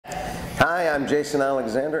Hi, I'm Jason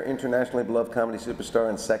Alexander, internationally beloved comedy superstar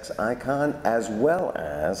and sex icon, as well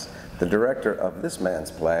as the director of this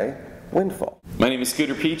man's play, Windfall. My name is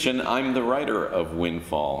Scooter Pietsch, and I'm the writer of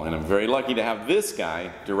Windfall, and I'm very lucky to have this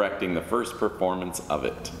guy directing the first performance of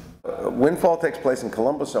it. Windfall takes place in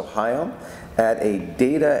Columbus, Ohio, at a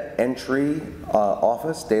data entry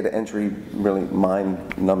office. Data entry, really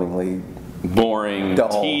mind-numbingly Boring,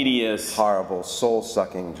 dull, tedious, horrible,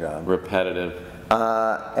 soul-sucking job. repetitive.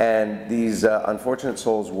 And these unfortunate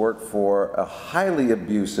souls work for a highly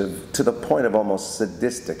abusive, to the point of almost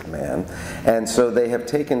sadistic man. And so they have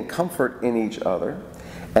taken comfort in each other,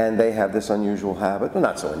 and they have this unusual habit, well,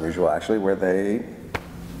 not so unusual actually, where they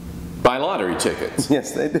Buy lottery tickets.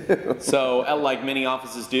 Yes, they do. So, like many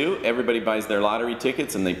offices do, everybody buys their lottery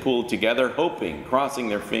tickets and they pool together, hoping, crossing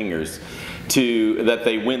their fingers, that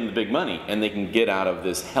they win the big money and they can get out of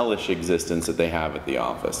this hellish existence that they have at the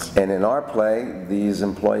office. And in our play, these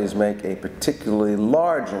employees make a particularly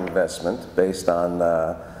large investment based on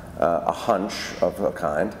a hunch of a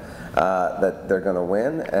kind that they're going to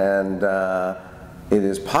win, and it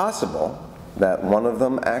is possible that one of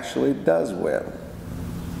them actually does win.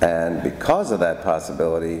 And because of that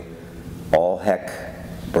possibility, all heck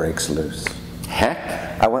breaks loose.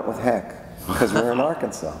 Heck? I went with heck, because we're in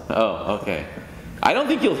Arkansas. Oh, okay. I don't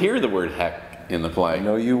think you'll hear the word heck in the play.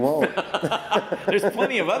 No, you won't. There's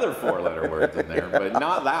plenty of other four-letter words in there, but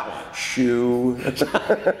not that one. Shoe.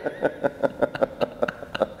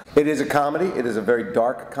 It is a comedy. It is a very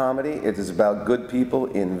dark comedy. It is about good people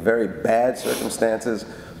in very bad circumstances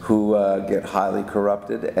who get highly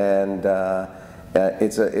corrupted, and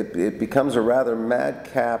it becomes a rather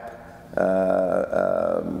madcap,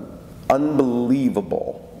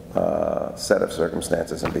 unbelievable set of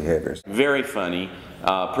circumstances and behaviors. Very funny,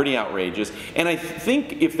 pretty outrageous, and I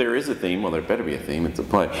think if there is a theme, well, there better be a theme, it's a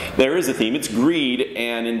play. There is a theme, it's greed,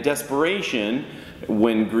 and in desperation,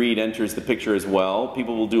 when greed enters the picture as well,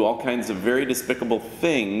 people will do all kinds of very despicable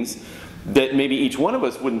things that maybe each one of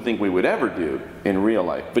us wouldn't think we would ever do in real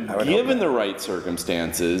life. But given the right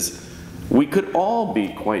circumstances, we could all be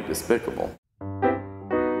quite despicable.